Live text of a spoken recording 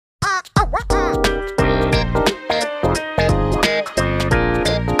Alright,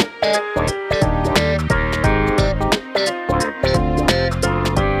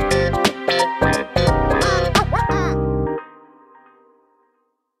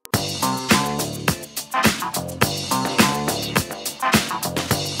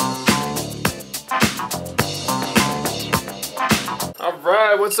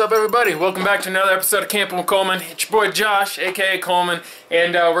 what's up everybody? Welcome back to another episode of Camping with Coleman. It's your boy Josh, aka Coleman,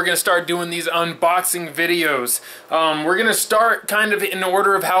 and we're going to start doing these unboxing videos. We're going to start kind of in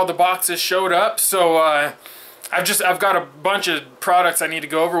order of how the boxes showed up. So I've got a bunch of products I need to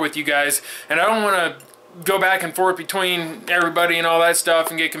go over with you guys, and I don't want to go back and forth between everybody and all that stuff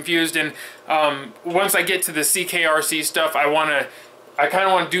and get confused. And once I get to the KAINE stuff, I kind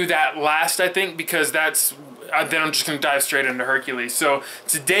of want to do that last, I think, because that's then I'm just going to dive straight into Hercules. So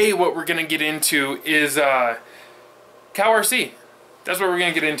today what we're going to get into is Cowrc. That's what we're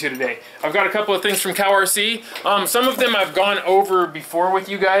going to get into today. I've got a couple of things from Cowrc. Some of them I've gone over before with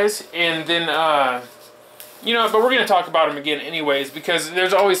you guys, and then you know, but we're going to talk about them again anyways, because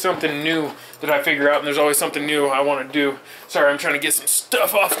there's always something new that I figure out, and there's always something new I want to do. Sorry, I'm trying to get some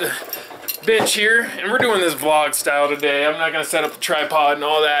stuff off the bench here, and we're doing this vlog style today. I'm not going to set up the tripod and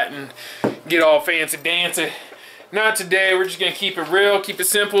all that and get all fancy dancy. Not today. We're just going to keep it real, keep it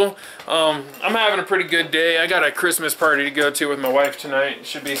simple. I'm having a pretty good day. I got a Christmas party to go to with my wife tonight. It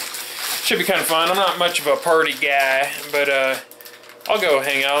should be kind of fun. I'm not much of a party guy, but I'll go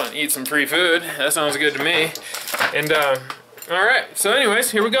hang out and eat some free food. That sounds good to me. And alright, so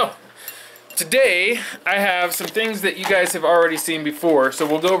anyways, here we go. Today, I have some things that you guys have already seen before, so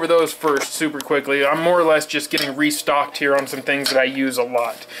we'll go over those first super quickly. I'm more or less just getting restocked here on some things that I use a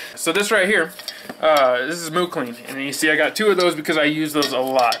lot. So this right here, this is Moo Clean, and you see I got two of those because I use those a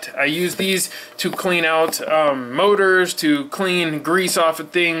lot. I use these to clean out motors, to clean grease off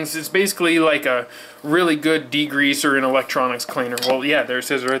of things. It's basically like a really good degreaser and electronics cleaner. Well, yeah, there it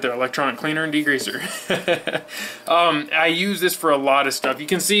says right there, electronic cleaner and degreaser. I use this for a lot of stuff. You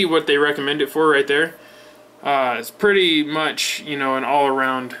can see what they recommend it for right there. It's pretty much, you know, an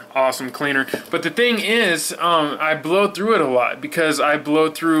all-around awesome cleaner. But the thing is, I blow through it a lot because I blow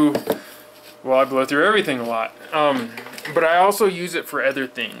through everything a lot. But I also use it for other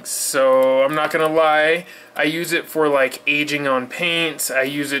things. So I'm not gonna lie, I use it for like aging on paints. I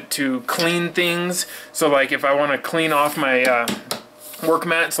use it to clean things. So like if I want to clean off my work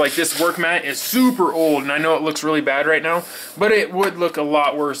mats, like this work mat is super old, and I know it looks really bad right now, but it would look a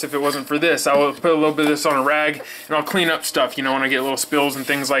lot worse if it wasn't for this. I will put a little bit of this on a rag and I'll clean up stuff, you know, when I get little spills and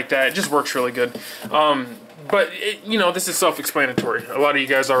things like that. It just works really good. But, you know, this is self-explanatory. A lot of you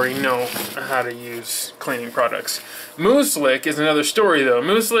guys already know how to use cleaning products. Mousse Lick is another story, though.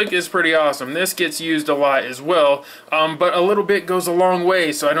 Mousse Lick is pretty awesome. This gets used a lot as well, but a little bit goes a long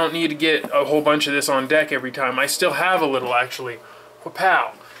way, so I don't need to get a whole bunch of this on deck every time. I still have a little, actually.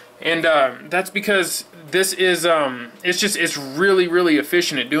 Wow. And that's because this is, it's really, really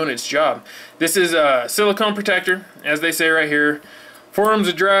efficient at doing its job. This is a silicone protector, as they say right here. Forms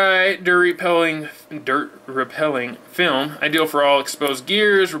a dry, dirt-repelling film, ideal for all exposed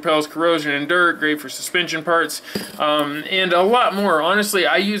gears, repels corrosion and dirt, great for suspension parts, and a lot more. Honestly,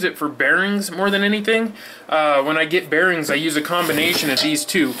 I use it for bearings more than anything. When I get bearings, I use a combination of these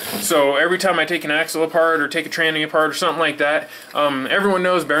two. So every time I take an axle apart or take a tranny apart or something like that, everyone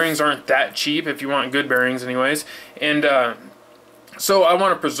knows bearings aren't that cheap if you want good bearings anyways. And so I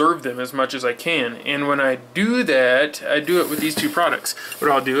want to preserve them as much as I can, and when I do that, I do it with these two products.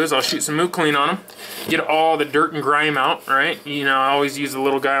 What I'll do is I'll shoot some Moo Clean on them, get all the dirt and grime out, right? You know, I always use the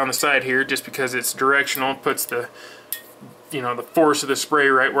little guy on the side here just because it's directional, puts the, you know, the force of the spray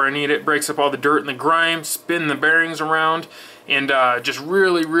right where I need it, breaks up all the dirt and the grime, spin the bearings around, and just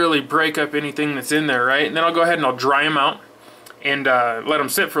really, really break up anything that's in there, right? And then I'll go ahead and I'll dry them out and let them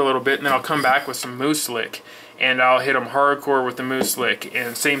sit for a little bit, and then I'll come back with some Mousse Lick. And I'll hit them hardcore with the Mousse Lick.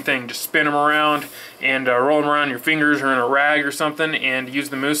 And same thing, just spin them around and roll them around your fingers or in a rag or something and use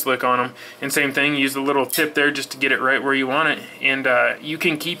the Mousse Lick on them. And same thing, use the little tip there just to get it right where you want it. And you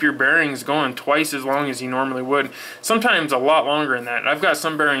can keep your bearings going twice as long as you normally would. Sometimes a lot longer than that. I've got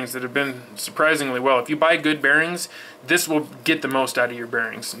some bearings that have been surprisingly well. If you buy good bearings, this will get the most out of your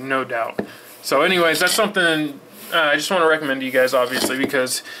bearings, no doubt. So anyways, that's something I just want to recommend to you guys, obviously,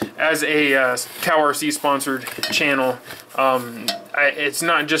 because as a Cowrc sponsored channel, it's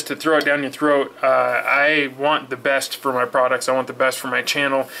not just to throw it down your throat. I want the best for my products. I want the best for my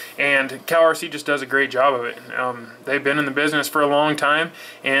channel, and Cowrc just does a great job of it. They've been in the business for a long time,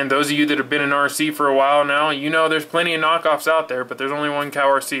 and those of you that have been in RC for a while now, you know there's plenty of knockoffs out there, but there's only one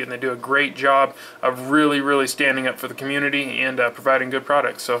Cowrc, and they do a great job of really standing up for the community and providing good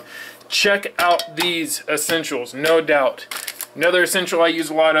products. So check out these essentials, no doubt. Another essential I use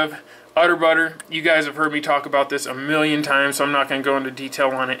a lot of, udder butter. You guys have heard me talk about this a million times, so I'm not going to go into detail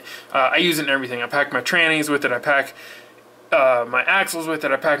on it. I use it in everything. I pack my trannies with it. I pack my axles with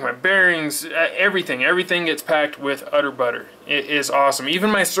it. I pack my bearings. Everything gets packed with udder butter. It is awesome. Even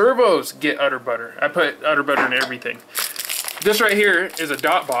my servos get udder butter. I put udder butter in everything. This right here is a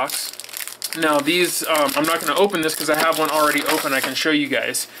dot box. Now these, I'm not going to open this because I have one already open. I can show you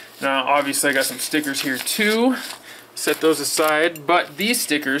guys. Now obviously I got some stickers here too. Set those aside, but these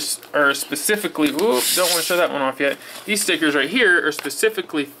stickers are specifically, don't want to show that one off yet. These stickers right here are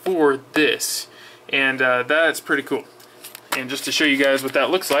specifically for this, and that's pretty cool. And just to show you guys what that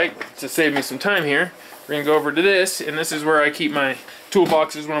looks like, to save me some time here, we're going to go over to this, and this is where I keep my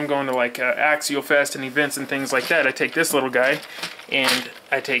toolboxes when I'm going to like Axial Fest and events and things like that. I take this little guy, and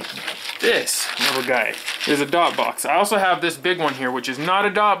I take this little guy. There's a dot box. I also have this big one here, which is not a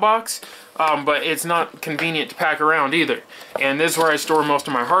dot box, but it's not convenient to pack around either. And this is where I store most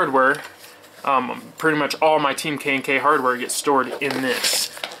of my hardware. Pretty much all my Team K&K hardware gets stored in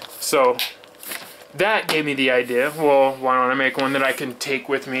this. So that gave me the idea, well, why don't I make one that I can take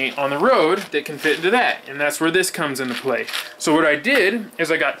with me on the road that can fit into that? And that's where this comes into play. So what I did is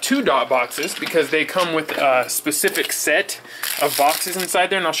I got 2 dot boxes because they come with a specific set of boxes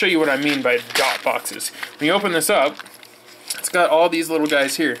inside there, and I'll show you what I mean by dot boxes. When you open this up, it's got all these little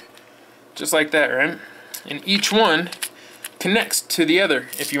guys here. Just like that, right? And each one connects to the other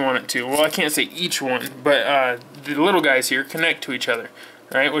if you want it to. Well, I can't say each one, but the little guys here connect to each other,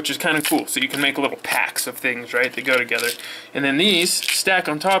 right? Which is kind of cool. So you can make little packs of things, right, that go together. And then these stack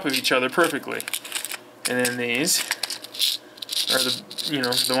on top of each other perfectly. And then these are the, you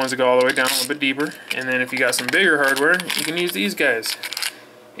know, the ones that go all the way down a little bit deeper. And then if you got some bigger hardware, you can use these guys.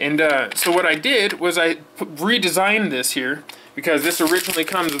 And so what I did was I redesigned this here, because this originally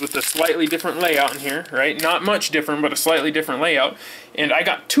comes with a slightly different layout in here, right? Not much different, but a slightly different layout. And I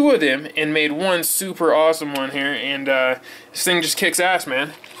got 2 of them and made one super awesome one here, and this thing just kicks ass,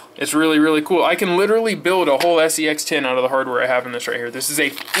 man. It's really cool. I can literally build a whole SEX10 out of the hardware I have in this right here. This is a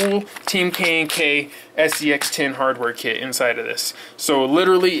full Team K&K SEX10 hardware kit inside of this. So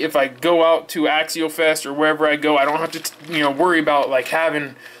literally, if I go out to Axial Fest or wherever I go, I don't have to, you know, worry about like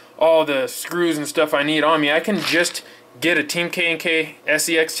having all the screws and stuff I need on me. I can just get a Team K&K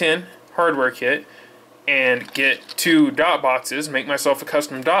SEX10 hardware kit and get 2 dot boxes, make myself a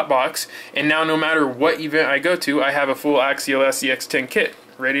custom dot box, and now no matter what event I go to, I have a full Axial SEX10 kit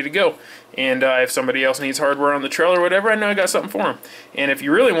ready to go. And if somebody else needs hardware on the trail or whatever, I know I got something for them. And if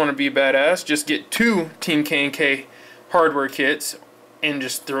you really want to be badass, just get 2 Team K&K hardware kits and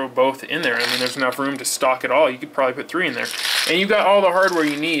just throw both in there. I mean, there's enough room to stock it all. You could probably put 3 in there. And you've got all the hardware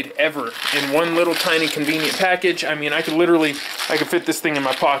you need ever in one little tiny convenient package. I mean, I could fit this thing in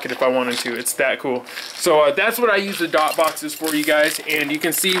my pocket if I wanted to. It's that cool. So that's what I use the dot boxes for, you guys. And you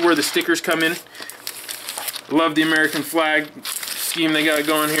can see where the stickers come in. Love the American flag scheme they got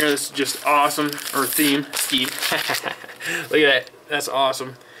going here. This is just awesome. Or theme, scheme. Look at that. That's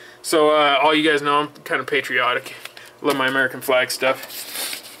awesome. So all you guys know, I'm kind of patriotic. Love my American flag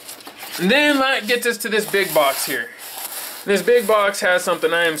stuff. And then that gets us to this big box here. This big box has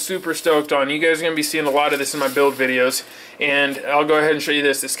something I am super stoked on. You guys are going to be seeing a lot of this in my build videos. And I'll go ahead and show you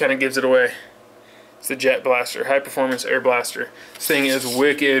this. This kind of gives it away. It's the Jet Blaster, High Performance Air Blaster. This thing is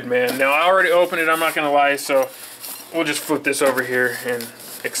wicked, man. Now I already opened it, I'm not going to lie, so we'll just flip this over here and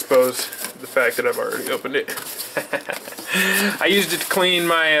expose the fact that I've already opened it. I used it to clean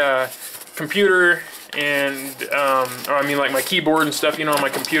my computer and or I mean like my keyboard and stuff, you know, on my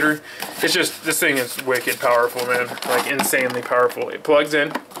computer. It's just, this thing is wicked powerful, man, like insanely powerful. It plugs in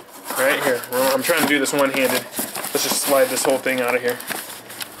right here. Well, I'm trying to do this one-handed. Let's just slide this whole thing out of here.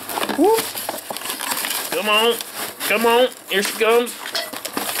 Whoop. Come on, come on, here she comes.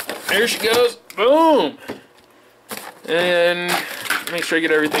 There she goes, boom. And make sure I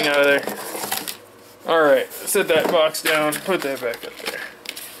get everything out of there. Alright, set that box down, put that back up there.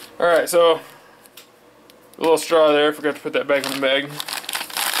 Alright, so a little straw there, forgot to put that back in the bag.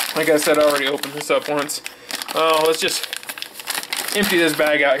 Like I said, I already opened this up once. Let's just empty this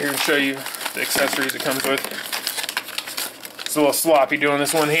bag out here and show you the accessories it comes with. It's a little sloppy doing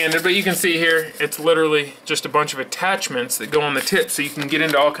this one-handed, but you can see here, it's literally just a bunch of attachments that go on the tip, so you can get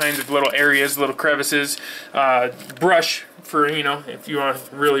into all kinds of little areas, little crevices, brush for, you know, if you want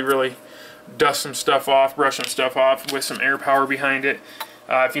to really dust some stuff off, brush some stuff off with some air power behind it.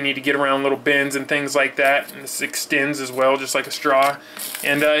 If you need to get around little bends and things like that. And this extends as well, just like a straw.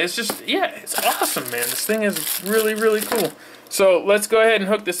 And it's just, yeah, it's awesome, man. This thing is really cool. So let's go ahead and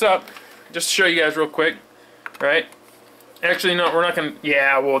hook this up. Just to show you guys real quick, right? Actually, no, we're not going to,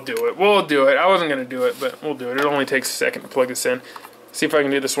 yeah, we'll do it. We'll do it. I wasn't going to do it, but we'll do it. It only takes a second to plug this in. See if I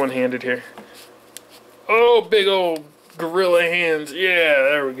can do this one-handed here. Oh, big old gorilla hands. Yeah,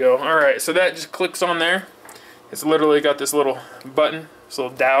 there we go. All right, so that just clicks on there. It's literally got this little button, this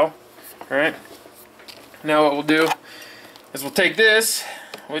little dowel. All right. Now what we'll do is we'll take this,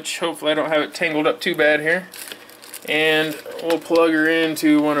 which hopefully I don't have it tangled up too bad here, and we'll plug her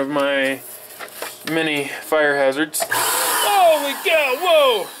into one of my mini fire hazards. Holy cow,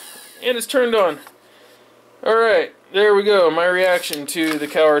 whoa! And it's turned on. Alright, there we go. My reaction to the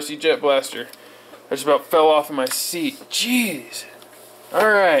Cowrc Jet Blaster. I just about fell off of my seat. Jeez.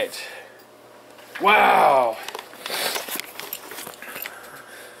 Alright. Wow.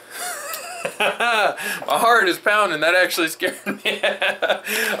 My heart is pounding. That actually scared me.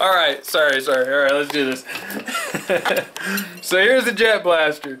 Alright, sorry. Alright, let's do this. So here's the Jet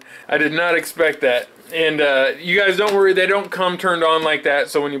Blaster. I did not expect that. And you guys don't worry, they don't come turned on like that,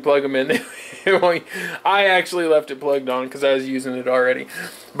 so when you plug them in, I actually left it plugged on because I was using it already.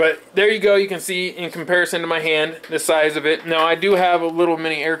 But there you go, you can see in comparison to my hand, the size of it. Now I do have a little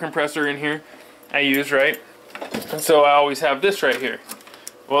mini air compressor in here I use, right? And so I always have this right here.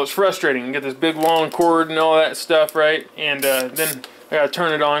 Well, it's frustrating. You get this big long cord and all that stuff, right? And then I gotta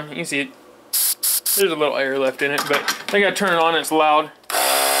turn it on. You can see it. There's a little air left in it, but I gotta turn it on. It's loud,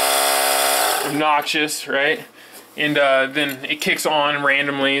 obnoxious, right? And then it kicks on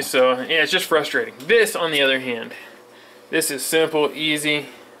randomly. So yeah, it's just frustrating. This, on the other hand, this is simple, easy.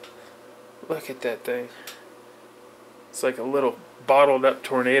 Look at that thing. It's like a little bottled up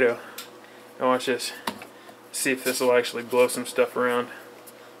tornado. Now watch this. See if this will actually blow some stuff around.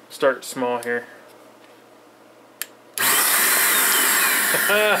 Start small here.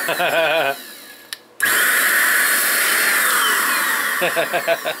 Let's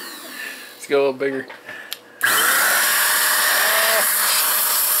go a little bigger.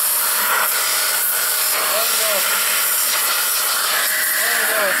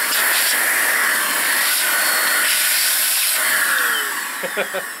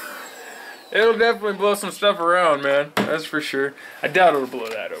 It'll definitely blow some stuff around, man. That's for sure. I doubt it'll blow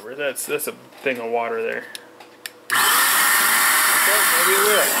that over. That's a thing of water there. Okay, maybe it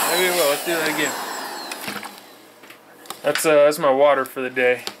will. Maybe it will. Let's do that again. That's my water for the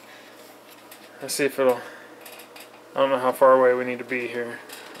day. Let's see if it'll. I don't know how far away we need to be here.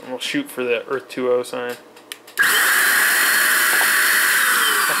 And we'll shoot for the Earth 2.0 sign.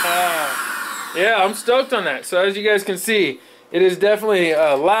 Yeah, I'm stoked on that. So as you guys can see, it is definitely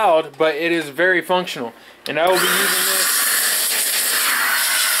loud, but it is very functional. And I will be using this,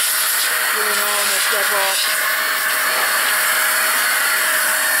 pulling all that stuff off.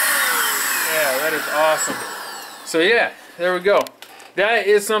 Yeah, that is awesome. So yeah, there we go. That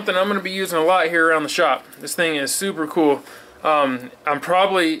is something I'm going to be using a lot here around the shop. This thing is super cool. I'm not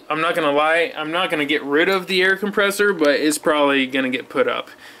going to lie, I'm not going to get rid of the air compressor, but it's probably going to get put up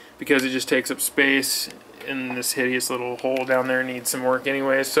because it just takes up space. And this hideous little hole down there needs some work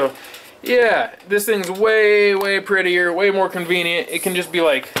anyway. So yeah, this thing's way prettier, way more convenient. It can just be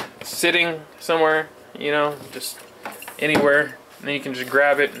like sitting somewhere, you know, just anywhere, and then you can just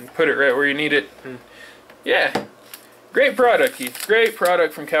grab it and put it right where you need it. And yeah, great product, Keith. Great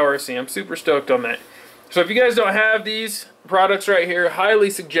product from Cowrc. I'm super stoked on that. So if you guys don't have these products right here, highly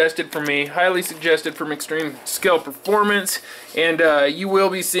suggested for me, highly suggested from Extreme Scale Performance, and you will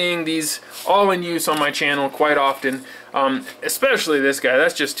be seeing these all in use on my channel quite often, especially this guy.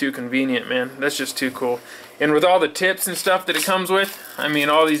 That's just too convenient, man. That's just too cool. And with all the tips and stuff that it comes with, I mean,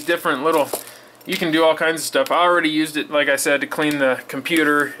 all these different little, you can do all kinds of stuff. I already used it, like I said, to clean the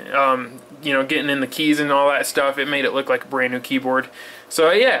computer, you know, getting in the keys and all that stuff. It made it look like a brand new keyboard.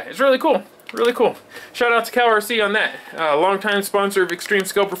 So yeah, it's really cool. Really cool. Shout out to Cowrc on that. Longtime sponsor of Extreme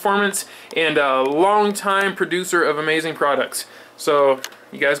Scale Performance and longtime producer of amazing products. So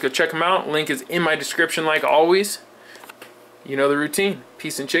you guys go check them out. Link is in my description like always. You know the routine.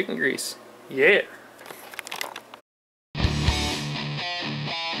 Peace and chicken grease. Yeah.